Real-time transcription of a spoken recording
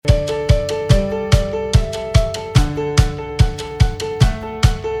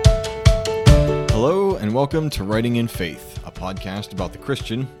welcome to Writing in Faith, a podcast about the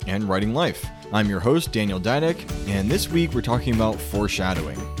Christian and writing life. I'm your host, Daniel Didek, and this week we're talking about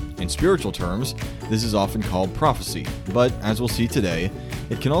foreshadowing. In spiritual terms, this is often called prophecy, but as we'll see today,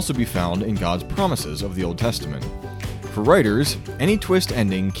 it can also be found in God's promises of the Old Testament. For writers, any twist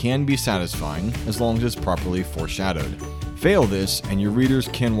ending can be satisfying as long as it's properly foreshadowed. Fail this, and your readers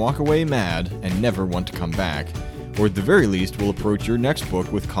can walk away mad and never want to come back, or at the very least will approach your next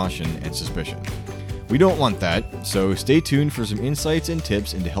book with caution and suspicion. We don't want that, so stay tuned for some insights and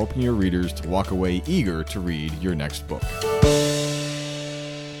tips into helping your readers to walk away eager to read your next book.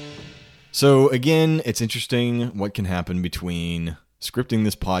 So again, it's interesting what can happen between scripting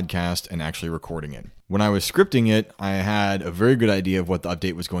this podcast and actually recording it. When I was scripting it, I had a very good idea of what the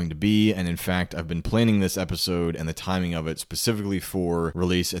update was going to be, and in fact, I've been planning this episode and the timing of it specifically for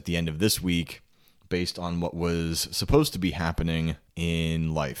release at the end of this week, based on what was supposed to be happening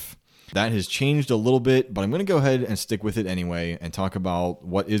in life. That has changed a little bit, but I'm going to go ahead and stick with it anyway and talk about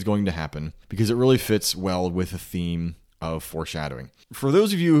what is going to happen because it really fits well with the theme of foreshadowing. For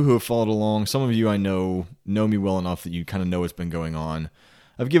those of you who have followed along, some of you I know me well enough that you kind of know what's been going on.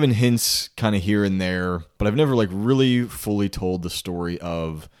 I've given hints kind of here and there, but I've never really fully told the story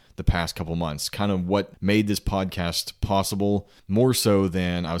of the past couple months, kind of what made this podcast possible, more so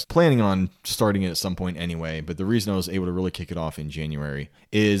than I was planning on starting it at some point anyway. But the reason I was able to really kick it off in January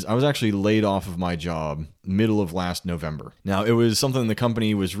is I was actually laid off of my job middle of last November. Now, it was something the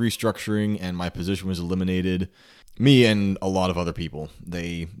company was restructuring and my position was eliminated. Me and a lot of other people.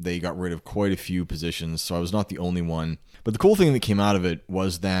 They got rid of quite a few positions, so I was not the only one. But the cool thing that came out of it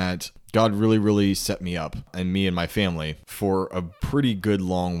was that God really set me up, and me and my family, for a pretty good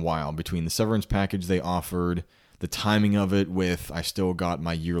long while between the severance package they offered, the timing of it with I still got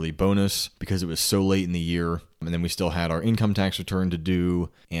my yearly bonus because it was so late in the year, and then we still had our income tax return to do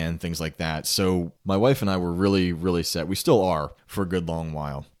and things like that. So my wife and I were really set. We still are for a good long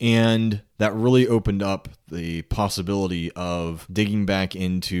while. And that really opened up the possibility of digging back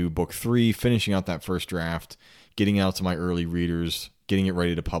into book 3, finishing out that first draft, getting out to my early readers, getting it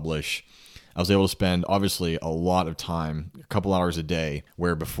ready to publish. I was able to spend, obviously, a lot of time, a couple hours a day,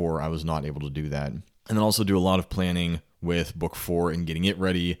 where before I was not able to do that. And then also do a lot of planning with book 4 and getting it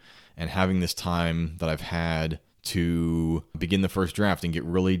ready and having this time that I've had to begin the first draft and get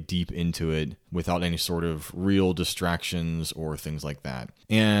really deep into it without any sort of real distractions or things like that.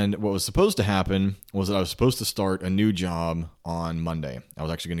 And what was supposed to happen was that I was supposed to start a new job on Monday. I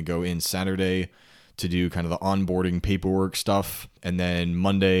was actually going to go in Saturday to do kind of the onboarding paperwork stuff. And then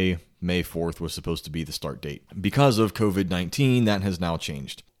Monday, May 4th was supposed to be the start date. Because of COVID-19, that has now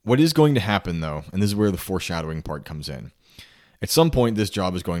changed. What is going to happen though, and this is where the foreshadowing part comes in. At some point, this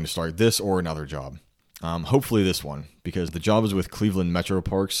job is going to start, this or another job. Hopefully this one, because the job is with Cleveland Metro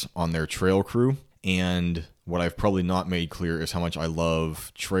Parks on their trail crew. And what I've probably not made clear is how much I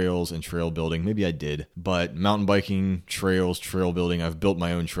love trails and trail building. Maybe I did, but mountain biking, trails, trail building, I've built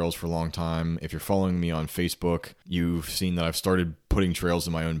my own trails for a long time. If you're following me on Facebook, you've seen that I've started putting trails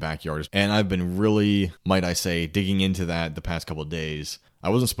in my own backyard. And I've been really, might I say, digging into that the past couple of days. I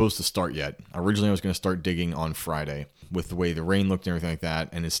wasn't supposed to start yet. Originally, I was going to start digging on Friday with the way the rain looked and everything like that.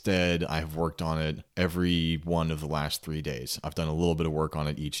 And instead, I have worked on it every one of the last 3 days. I've done a little bit of work on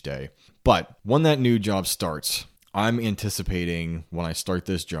it each day. But when that new job starts, I'm anticipating when I start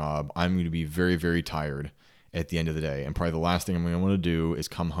this job, I'm going to be very tired at the end of the day. And probably the last thing I'm going to want to do is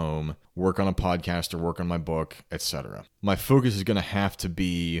come home, work on a podcast or work on my book, etc. My focus is going to have to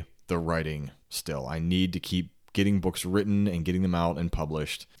be the writing still. I need to keep getting books written and getting them out and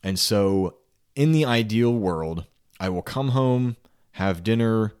published. And so in the ideal world, I will come home, have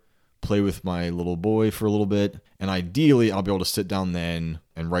dinner, play with my little boy for a little bit, and ideally I'll be able to sit down then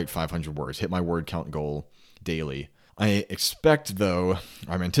and write 500 words, hit my word count goal daily. I expect, though,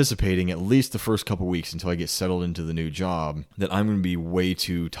 I'm anticipating at least the first couple weeks until I get settled into the new job, that I'm going to be way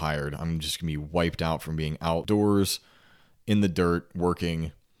too tired. I'm just going to be wiped out from being outdoors, in the dirt,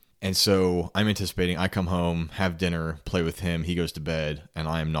 working. And so I'm anticipating I come home, have dinner, play with him, he goes to bed, and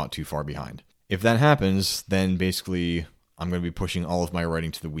I am not too far behind. If that happens, then basically I'm going to be pushing all of my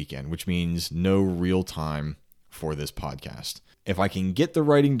writing to the weekend, which means no real time for this podcast. If I can get the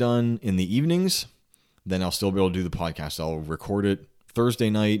writing done in the evenings, then I'll still be able to do the podcast. I'll record it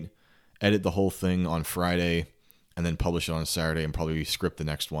Thursday night, edit the whole thing on Friday, and then publish it on Saturday and probably script the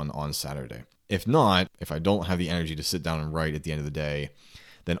next one on Saturday. If not, if I don't have the energy to sit down and write at the end of the day,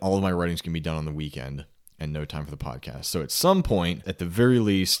 then all of my writings can be done on the weekend and no time for the podcast. So at some point, at the very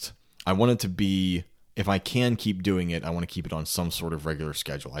least, I want it to be if I can keep doing it, I want to keep it on some sort of regular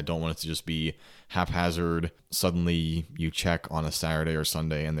schedule. I don't want it to just be haphazard. Suddenly you check on a Saturday or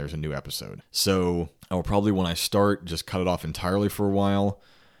Sunday and there's a new episode. So I will probably, when I start, just cut it off entirely for a while.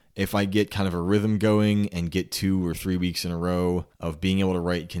 If I get kind of a rhythm going and get 2 or 3 weeks in a row of being able to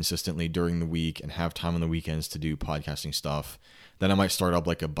write consistently during the week and have time on the weekends to do podcasting stuff, then I might start up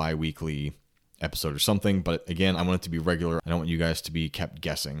like a bi-weekly episode or something. But again, I want it to be regular. I don't want you guys to be kept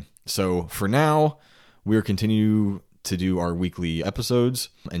guessing. So for now, we'll continue to do our weekly episodes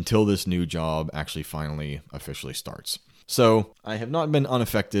until this new job actually finally officially starts. So I have not been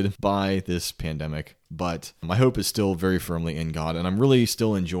unaffected by this pandemic, but my hope is still very firmly in God, and I'm really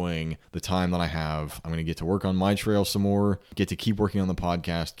still enjoying the time that I have. I'm going to get to work on my trail some more, get to keep working on the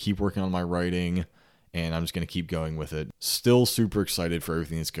podcast, keep working on my writing, and I'm just going to keep going with it. Still super excited for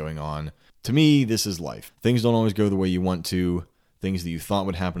everything that's going on. To me, this is life. Things don't always go the way you want to. Things that you thought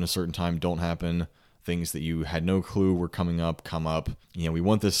would happen at a certain time don't happen. Things that you had no clue were coming up, come up. You know, we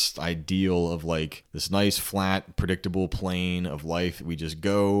want this ideal of like this nice, flat, predictable plane of life. We just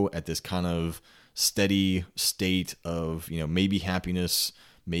go at this kind of steady state of, you know, maybe happiness,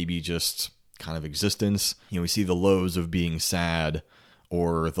 maybe just kind of existence. You know, we see the lows of being sad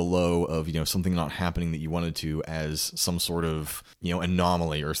or the low of, you know, something not happening that you wanted to as some sort of, you know,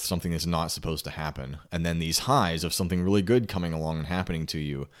 anomaly or something that's not supposed to happen. And then these highs of something really good coming along and happening to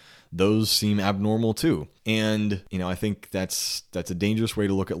you. Those seem abnormal too. And, you know, I think that's a dangerous way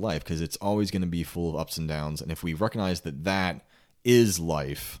to look at life because it's always going to be full of ups and downs. And if we recognize that that is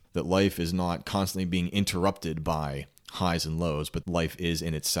life, that life is not constantly being interrupted by highs and lows, but life is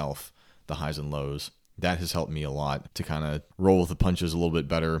in itself the highs and lows, that has helped me a lot to kind of roll with the punches a little bit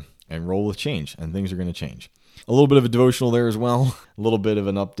better and roll with change. And things are going to change. A little bit of a devotional there as well, a little bit of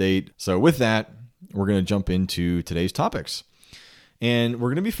an update. So with that, we're going to jump into today's topics. And we're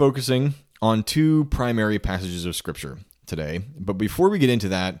going to be focusing on 2 primary passages of Scripture today. But before we get into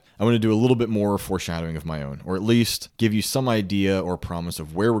that, I want to do a little bit more foreshadowing of my own, or at least give you some idea or promise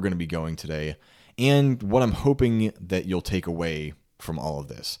of where we're going to be going today and what I'm hoping that you'll take away from all of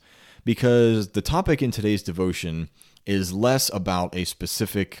this. Because the topic in today's devotion is less about a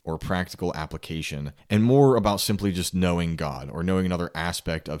specific or practical application and more about simply just knowing God or knowing another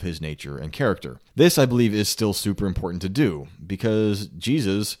aspect of his nature and character. This, I believe, is still super important to do because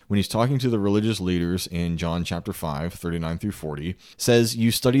Jesus, when he's talking to the religious leaders in John chapter 5, 39 through 40, says,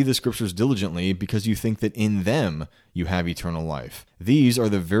 "You study the scriptures diligently because you think that in them you have eternal life. These are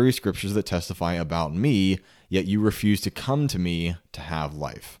the very scriptures that testify about me, yet you refuse to come to me to have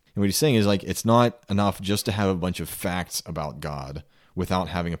life." And what he's saying is like, it's not enough just to have a bunch of facts about God without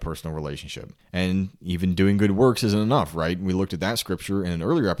having a personal relationship. And even doing good works isn't enough, right? We looked at that scripture in an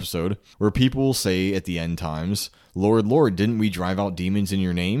earlier episode where people will say at the end times, "Lord, Lord, didn't we drive out demons in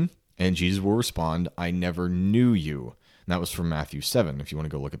your name?" And Jesus will respond, "I never knew you." And that was from Matthew 7, if you want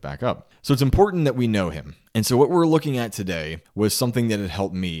to go look it back up. So it's important that we know him. And so what we're looking at today was something that had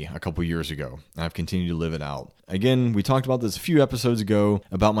helped me a couple years ago, and I've continued to live it out. Again, we talked about this a few episodes ago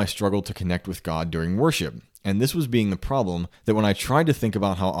about my struggle to connect with God during worship. And this was being the problem that when I tried to think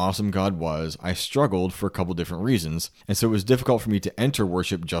about how awesome God was, I struggled for a couple different reasons. And so it was difficult for me to enter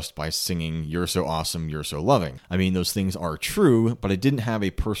worship just by singing, "You're so awesome, you're so loving." I mean, those things are true, but I didn't have a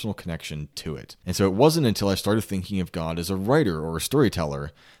personal connection to it. And so it wasn't until I started thinking of God as a writer or a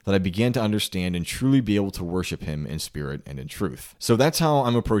storyteller that I began to understand and truly be able to worship him in spirit and in truth. So that's how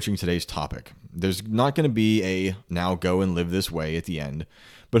I'm approaching today's topic. There's not going to be a "now go and live this way" at the end.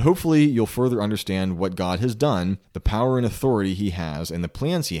 But hopefully you'll further understand what God has done, the power and authority he has, and the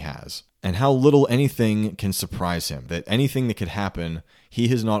plans he has, and how little anything can surprise him, that anything that could happen, he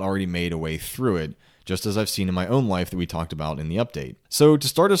has not already made a way through it, just as I've seen in my own life that we talked about in the update. So to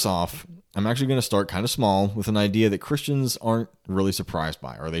start us off, I'm actually going to start kind of small with an idea that Christians aren't really surprised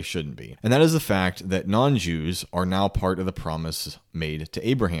by, or they shouldn't be. And that is the fact that non-Jews are now part of the promise made to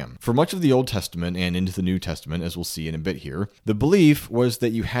Abraham. For much of the Old Testament and into the New Testament, as we'll see in a bit here, the belief was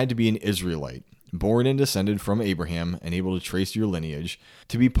that you had to be an Israelite, born and descended from Abraham and able to trace your lineage,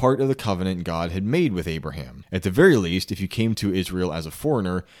 to be part of the covenant God had made with Abraham. At the very least, if you came to Israel as a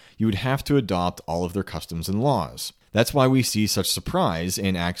foreigner, you would have to adopt all of their customs and laws. That's why we see such surprise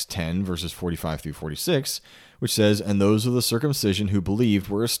in Acts 10, verses 45 through 46, which says, "And those of the circumcision who believed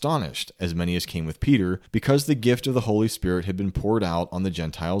were astonished, as many as came with Peter, because the gift of the Holy Spirit had been poured out on the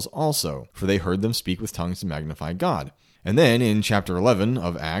Gentiles also, for they heard them speak with tongues and magnify God." And then in chapter 11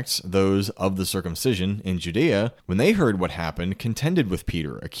 of Acts, those of the circumcision in Judea, when they heard what happened, contended with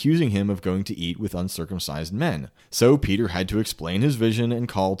Peter, accusing him of going to eat with uncircumcised men. So Peter had to explain his vision and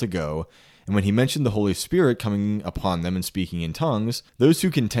call to go. And when he mentioned the Holy Spirit coming upon them and speaking in tongues, those who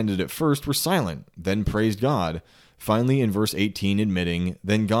contended at first were silent, then praised God. Finally, in verse 18, admitting,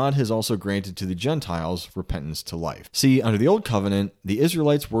 then God has also granted to the Gentiles repentance to life. See, under the Old Covenant, the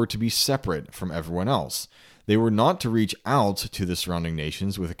Israelites were to be separate from everyone else. They were not to reach out to the surrounding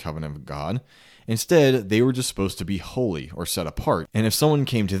nations with the covenant of God. Instead, they were just supposed to be holy or set apart. And if someone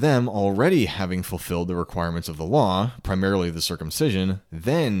came to them already having fulfilled the requirements of the law, primarily the circumcision,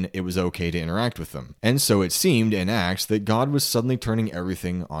 then it was okay to interact with them. And so it seemed in Acts that God was suddenly turning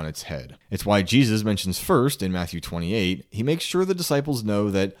everything on its head. It's why Jesus mentions first in Matthew 28, he makes sure the disciples know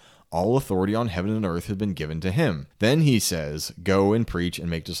that all authority on heaven and earth has been given to him. Then he says, go and preach and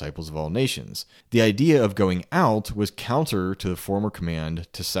make disciples of all nations. The idea of going out was counter to the former command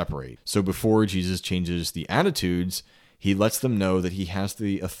to separate. So before Jesus changes the attitudes, he lets them know that he has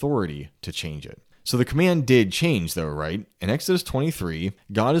the authority to change it. So the command did change though, right? In Exodus 23,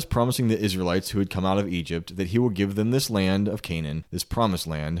 God is promising the Israelites who had come out of Egypt that he will give them this land of Canaan, this promised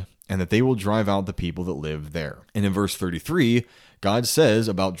land, and that they will drive out the people that live there. And in verse 33, God says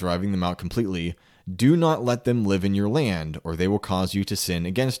about driving them out completely, do not let them live in your land, or they will cause you to sin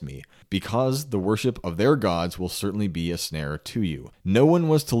against me, because the worship of their gods will certainly be a snare to you. No one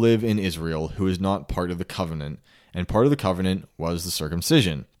was to live in Israel who is not part of the covenant, and part of the covenant was the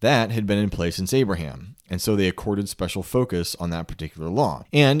circumcision. That had been in place since Abraham, and so they accorded special focus on that particular law.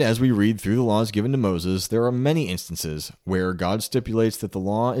 And as we read through the laws given to Moses, there are many instances where God stipulates that the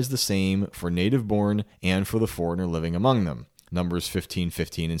law is the same for native-born and for the foreigner living among them. Numbers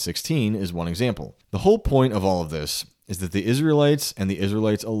 15:15 and 16 is one example. The whole point of all of this is that the Israelites and the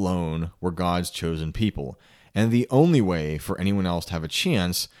Israelites alone were God's chosen people, and the only way for anyone else to have a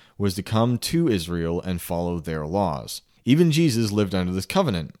chance was to come to Israel and follow their laws. Even Jesus lived under this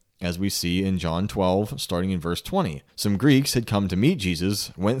covenant, as we see in John 12, starting in verse 20. Some Greeks had come to meet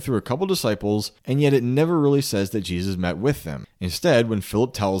Jesus, went through a couple disciples, and yet it never really says that Jesus met with them. Instead, when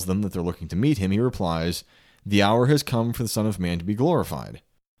Philip tells them that they're looking to meet him, he replies, the hour has come for the Son of Man to be glorified.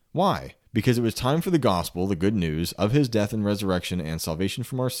 Why? Because it was time for the gospel, the good news, of his death and resurrection and salvation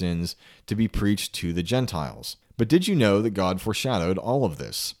from our sins to be preached to the Gentiles. But did you know that God foreshadowed all of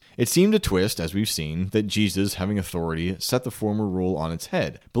this? It seemed a twist, as we've seen, that Jesus, having authority, set the former rule on its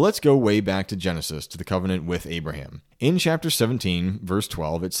head. But let's go way back to Genesis, to the covenant with Abraham. In chapter 17, verse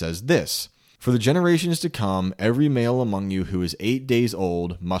 12, it says this, for the generations to come, every male among you who is 8 days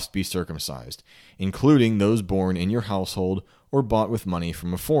old must be circumcised, including those born in your household or bought with money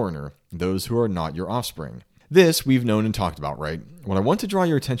from a foreigner, those who are not your offspring. This we've known and talked about, right? What I want to draw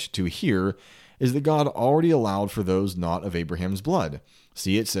your attention to here is that God already allowed for those not of Abraham's blood.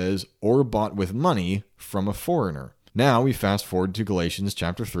 See, it says, or bought with money from a foreigner. Now we fast forward to Galatians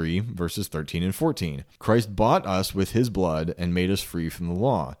chapter 3, verses 13 and 14. Christ bought us with his blood and made us free from the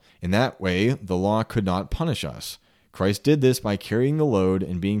law. In that way, the law could not punish us. Christ did this by carrying the load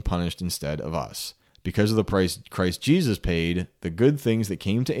and being punished instead of us. Because of the price Christ Jesus paid, the good things that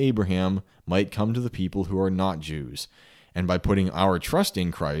came to Abraham might come to the people who are not Jews. And by putting our trust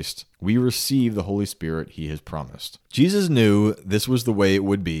in Christ, we receive the Holy Spirit he has promised. Jesus knew this was the way it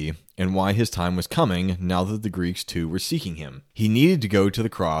would be, and why his time was coming now that the Greeks too were seeking him. He needed to go to the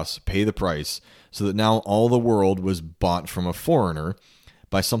cross, pay the price, so that now all the world was bought from a foreigner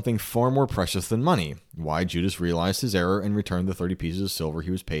by something far more precious than money. Why Judas realized his error and returned the 30 pieces of silver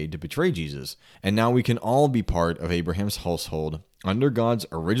he was paid to betray Jesus. And now we can all be part of Abraham's household under God's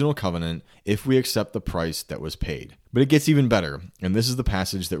original covenant if we accept the price that was paid. But it gets even better, and this is the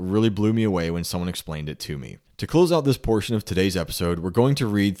passage that really blew me away when someone explained it to me. To close out this portion of today's episode, we're going to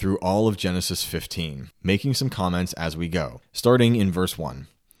read through all of Genesis 15, making some comments as we go, starting in verse 1.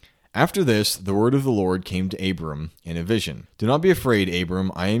 After this, the word of the Lord came to Abram in a vision. Do not be afraid,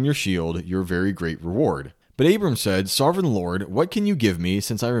 Abram, I am your shield, your very great reward. But Abram said, Sovereign Lord, what can you give me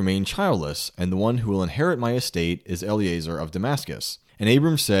since I remain childless, and the one who will inherit my estate is Eliezer of Damascus? And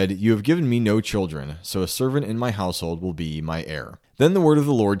Abram said, You have given me no children, so a servant in my household will be my heir. Then the word of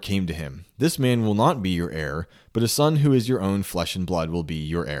the Lord came to him, This man will not be your heir, but a son who is your own flesh and blood will be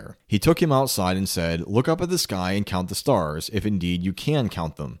your heir. He took him outside and said, Look up at the sky and count the stars, if indeed you can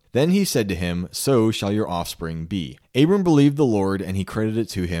count them. Then he said to him, So shall your offspring be. Abram believed the Lord, and he credited it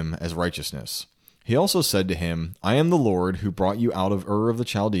to him as righteousness. He also said to him, I am the Lord who brought you out of Ur of the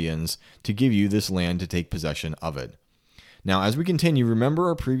Chaldeans to give you this land to take possession of it. Now, as we continue, remember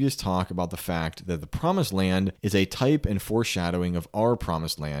our previous talk about the fact that the promised land is a type and foreshadowing of our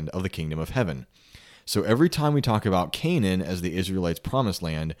promised land of the kingdom of heaven. So every time we talk about Canaan as the Israelites' promised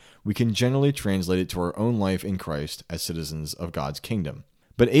land, we can generally translate it to our own life in Christ as citizens of God's kingdom.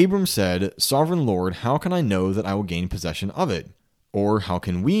 But Abram said, Sovereign Lord, how can I know that I will gain possession of it? Or how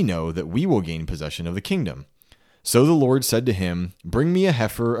can we know that we will gain possession of the kingdom? So the Lord said to him, Bring me a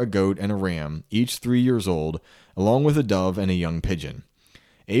heifer, a goat, and a ram, each 3 years old, along with a dove and a young pigeon.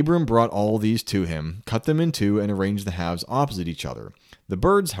 Abram brought all these to him, cut them in two, and arranged the halves opposite each other. The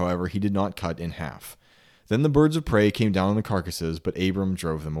birds, however, he did not cut in half. Then the birds of prey came down on the carcasses, but Abram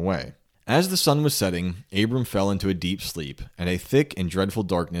drove them away. As the sun was setting, Abram fell into a deep sleep, and a thick and dreadful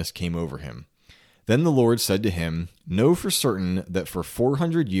darkness came over him. Then the Lord said to him, Know for certain that for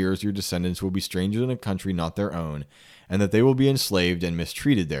 400 years your descendants will be strangers in a country not their own, and that they will be enslaved and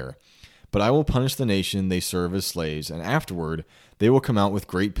mistreated there. But I will punish the nation they serve as slaves, and afterward they will come out with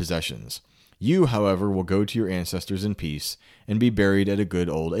great possessions. You, however, will go to your ancestors in peace, and be buried at a good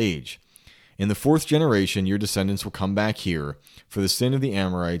old age. In the 4th generation your descendants will come back here, for the sin of the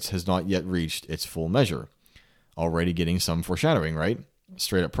Amorites has not yet reached its full measure. Already getting some foreshadowing, right?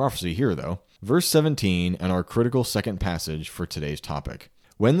 Straight up prophecy here, though. Verse 17, and our critical second passage for today's topic.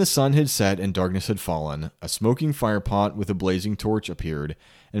 When the sun had set and darkness had fallen, a smoking firepot with a blazing torch appeared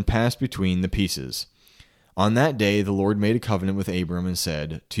and passed between the pieces. On that day the Lord made a covenant with Abram and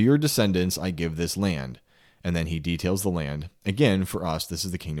said, To your descendants I give this land. And then he details the land. Again, for us, this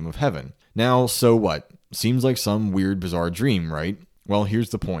is the kingdom of heaven. Now, so what? Seems like some weird, bizarre dream, right? Well,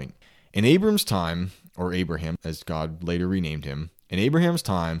 here's the point. In Abram's time, or Abraham, as God later renamed him, in Abraham's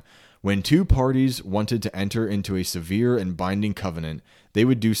time, when two parties wanted to enter into a severe and binding covenant, they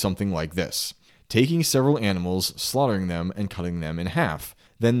would do something like this. Taking several animals, slaughtering them, and cutting them in half.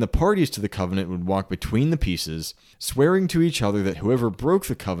 Then the parties to the covenant would walk between the pieces, swearing to each other that whoever broke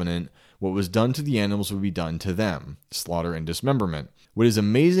the covenant, what was done to the animals would be done to them, slaughter and dismemberment. What is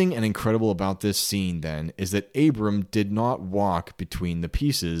amazing and incredible about this scene, then, is that Abram did not walk between the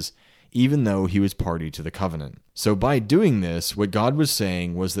pieces, even though he was party to the covenant. So by doing this, what God was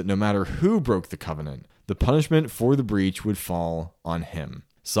saying was that no matter who broke the covenant, the punishment for the breach would fall on him.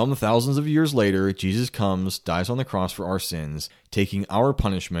 Some thousands of years later, Jesus comes, dies on the cross for our sins, taking our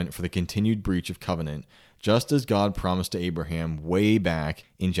punishment for the continued breach of covenant, just as God promised to Abraham way back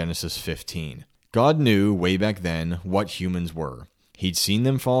in Genesis 15. God knew way back then what humans were. He'd seen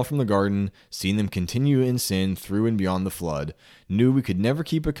them fall from the garden, seen them continue in sin through and beyond the flood, knew we could never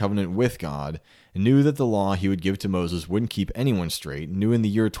keep a covenant with God, and knew that the law he would give to Moses wouldn't keep anyone straight, knew in the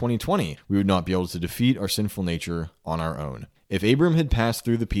year 2020 we would not be able to defeat our sinful nature on our own. If Abram had passed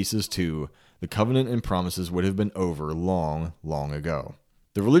through the pieces too, the covenant and promises would have been over long, long ago.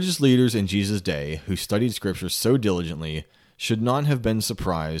 The religious leaders in Jesus' day, who studied Scripture so diligently, should not have been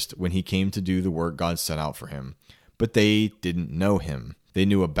surprised when he came to do the work God set out for him. But they didn't know him. They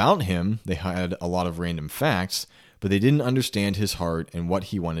knew about him, they had a lot of random facts, but they didn't understand his heart and what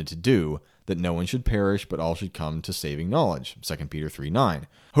he wanted to do, that no one should perish, but all should come to saving knowledge, 2 Peter 3:9.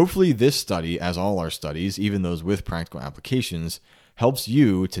 Hopefully this study, as all our studies, even those with practical applications, helps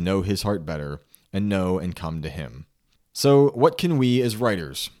you to know his heart better and know and come to him. So what can we as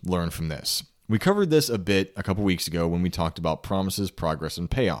writers learn from this? We covered this a bit a couple weeks ago when we talked about promises, progress,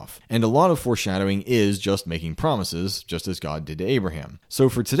 and payoff. And a lot of foreshadowing is just making promises, just as God did to Abraham. So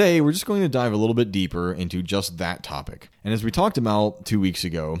for today, we're just going to dive a little bit deeper into just that topic. And as we talked about 2 weeks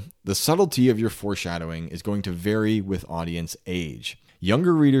ago, the subtlety of your foreshadowing is going to vary with audience age.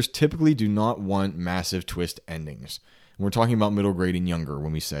 Younger readers typically do not want massive twist endings. We're talking about middle grade and younger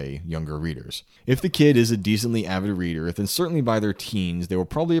when we say younger readers. If the kid is a decently avid reader, then certainly by their teens, they will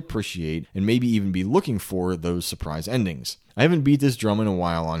probably appreciate and maybe even be looking for those surprise endings. I haven't beat this drum in a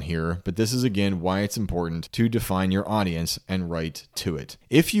while on here, but this is again why it's important to define your audience and write to it.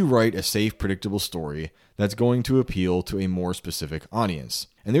 If you write a safe, predictable story, that's going to appeal to a more specific audience.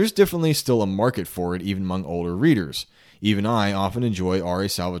 And there's definitely still a market for it even among older readers. Even I often enjoy R.A.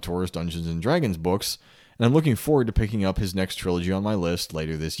 Salvatore's Dungeons & Dragons books, and I'm looking forward to picking up his next trilogy on my list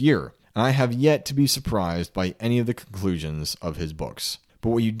later this year. And I have yet to be surprised by any of the conclusions of his books. But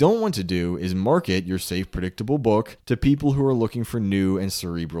what you don't want to do is market your safe, predictable book to people who are looking for new and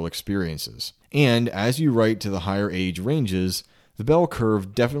cerebral experiences. And as you write to the higher age ranges, the bell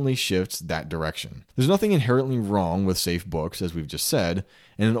curve definitely shifts that direction. There's nothing inherently wrong with safe books, as we've just said,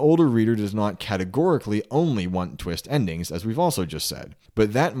 and an older reader does not categorically only want twist endings, as we've also just said.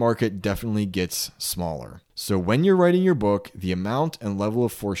 But that market definitely gets smaller. So when you're writing your book, the amount and level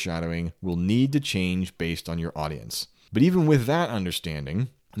of foreshadowing will need to change based on your audience. But even with that understanding,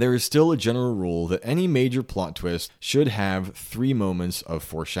 there is still a general rule that any major plot twist should have 3 moments of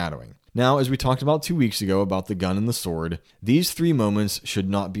foreshadowing. Now, as we talked about 2 weeks ago about the gun and the sword, these 3 moments should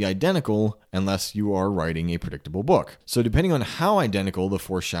not be identical unless you are writing a predictable book. So depending on how identical the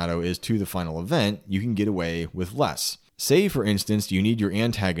foreshadow is to the final event, you can get away with less. Say, for instance, you need your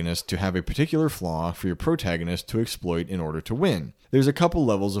antagonist to have a particular flaw for your protagonist to exploit in order to win. There's a couple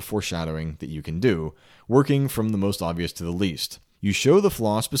levels of foreshadowing that you can do, working from the most obvious to the least. You show the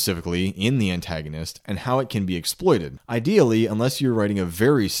flaw specifically in the antagonist and how it can be exploited. Ideally, unless you're writing a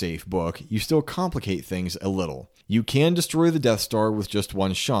very safe book, you still complicate things a little. You can destroy the Death Star with just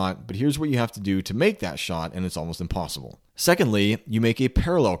one shot, but here's what you have to do to make that shot, and it's almost impossible. Secondly, you make a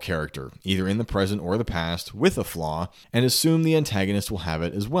parallel character, either in the present or the past, with a flaw, and assume the antagonist will have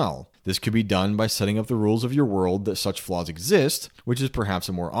it as well. This could be done by setting up the rules of your world that such flaws exist, which is perhaps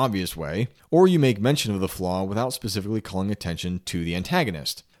a more obvious way, or you make mention of the flaw without specifically calling attention to the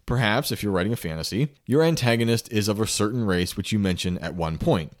antagonist. Perhaps, if you're writing a fantasy, your antagonist is of a certain race which you mention at one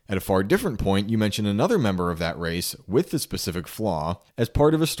point. At a far different point, you mention another member of that race with the specific flaw as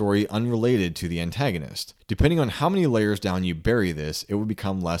part of a story unrelated to the antagonist. Depending on how many layers down you bury this, it will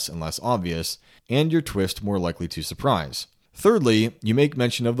become less and less obvious, and your twist more likely to surprise. Thirdly, you make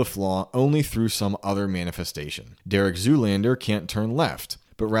mention of the flaw only through some other manifestation. Derek Zoolander can't turn left,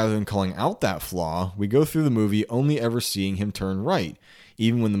 but rather than calling out that flaw, we go through the movie only ever seeing him turn right,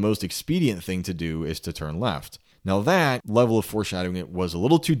 even when the most expedient thing to do is to turn left. Now that level of foreshadowing was a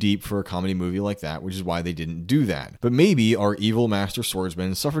little too deep for a comedy movie like that, which is why they didn't do that. But maybe our evil master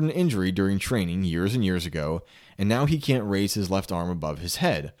swordsman suffered an injury during training years and years ago, and now he can't raise his left arm above his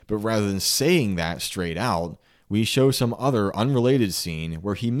head. But rather than saying that straight out, we show some other unrelated scene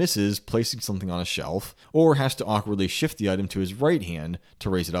where he misses placing something on a shelf or has to awkwardly shift the item to his right hand to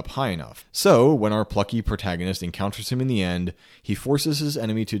raise it up high enough. So, when our plucky protagonist encounters him in the end, he forces his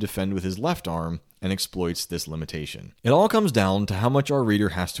enemy to defend with his left arm and exploits this limitation. It all comes down to how much our reader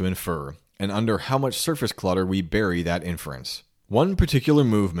has to infer, and under how much surface clutter we bury that inference. One particular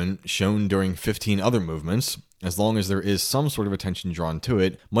movement, shown during 15 other movements, as long as there is some sort of attention drawn to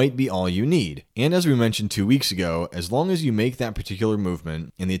it, might be all you need. And as we mentioned 2 weeks ago, as long as you make that particular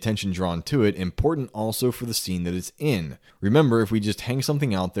movement and the attention drawn to it important also for the scene that it's in. Remember, if we just hang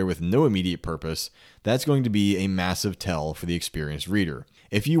something out there with no immediate purpose, that's going to be a massive tell for the experienced reader.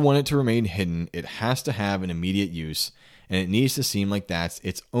 If you want it to remain hidden, it has to have an immediate use, and it needs to seem like that's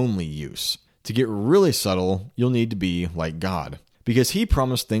its only use. To get really subtle, you'll need to be like God. Because he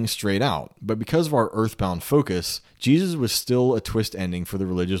promised things straight out, but because of our earthbound focus, Jesus was still a twist ending for the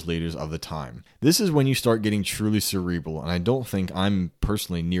religious leaders of the time. This is when you start getting truly cerebral, and I don't think I'm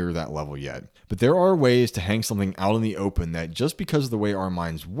personally near that level yet. But there are ways to hang something out in the open that just because of the way our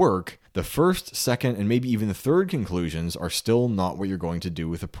minds work, the first, second, and maybe even the third conclusions are still not what you're going to do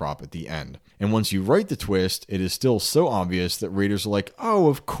with a prop at the end. And once you write the twist, it is still so obvious that readers are like, oh,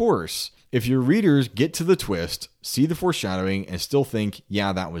 of course. If your readers get to the twist, see the foreshadowing, and still think,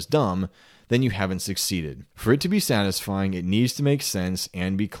 yeah, that was dumb, then you haven't succeeded. For it to be satisfying, it needs to make sense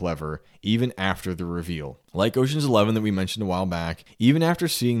and be clever, even after the reveal. Like Ocean's 11 that we mentioned a while back, even after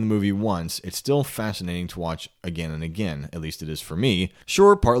seeing the movie once, it's still fascinating to watch again and again, at least it is for me.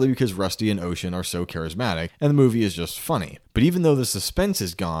 Sure, partly because Rusty and Ocean are so charismatic, and the movie is just funny. But even though the suspense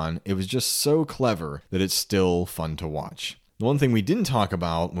is gone, it was just so clever that it's still fun to watch. The one thing we didn't talk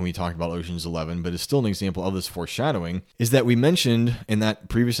about when we talked about Ocean's 11, but is still an example of this foreshadowing, is that we mentioned in that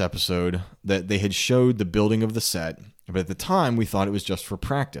previous episode that they had showed the building of the set, but at the time we thought it was just for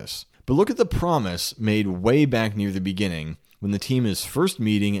practice. But look at the promise made way back near the beginning when the team is first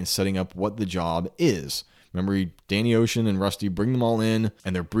meeting and setting up what the job is. Remember, Danny Ocean and Rusty bring them all in,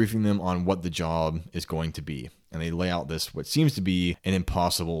 and they're briefing them on what the job is going to be. And they lay out this, what seems to be an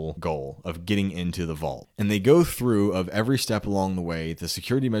impossible goal of getting into the vault. And they go through of every step along the way, the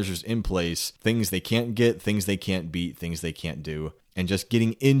security measures in place, things they can't get, things they can't beat, things they can't do. And just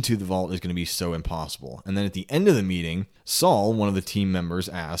getting into the vault is going to be so impossible. And then at the end of the meeting, Saul, one of the team members,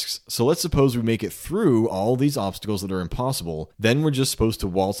 asks, so let's suppose we make it through all these obstacles that are impossible. Then we're just supposed to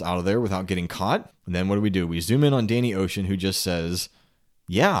waltz out of there without getting caught? And then what do? We zoom in on Danny Ocean, who just says,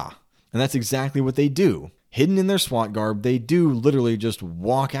 yeah. And that's exactly what they do. Hidden in their SWAT garb, they do literally just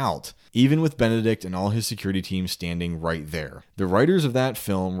walk out, even with Benedict and all his security team standing right there. The writers of that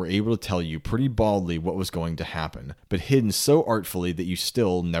film were able to tell you pretty baldly what was going to happen, but hidden so artfully that you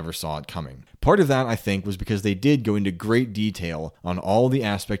still never saw it coming. Part of that, I think, was because they did go into great detail on all the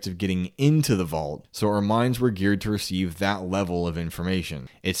aspects of getting into the vault, so our minds were geared to receive that level of information.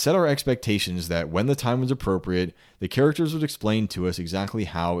 It set our expectations that when the time was appropriate, the characters would explain to us exactly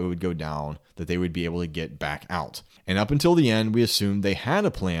how it would go down, that they would be able to get back out. And up until the end, we assumed they had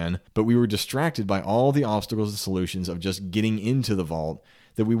a plan, but we were distracted by all the obstacles and solutions of just getting into the vault,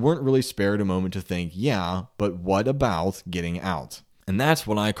 that we weren't really spared a moment to think, yeah, but what about getting out? And that's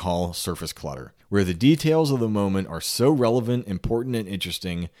what I call surface clutter, where the details of the moment are so relevant, important, and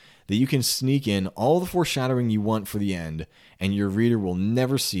interesting that you can sneak in all the foreshadowing you want for the end, and your reader will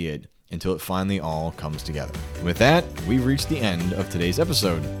never see it until it finally all comes together. With that, we've reached the end of today's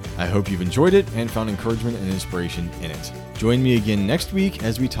episode. I hope you've enjoyed it and found encouragement and inspiration in it. Join me again next week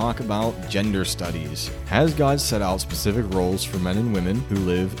as we talk about gender studies. Has God set out specific roles for men and women who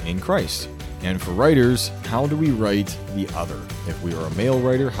live in Christ? And for writers, how do we write the other? If we are a male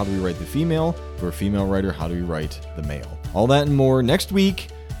writer, how do we write the female? If we're a female writer, how do we write the male? All that and more next week,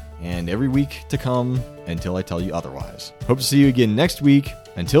 and every week to come until I tell you otherwise. Hope to see you again next week.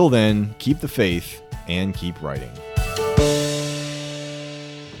 Until then, keep the faith and keep writing.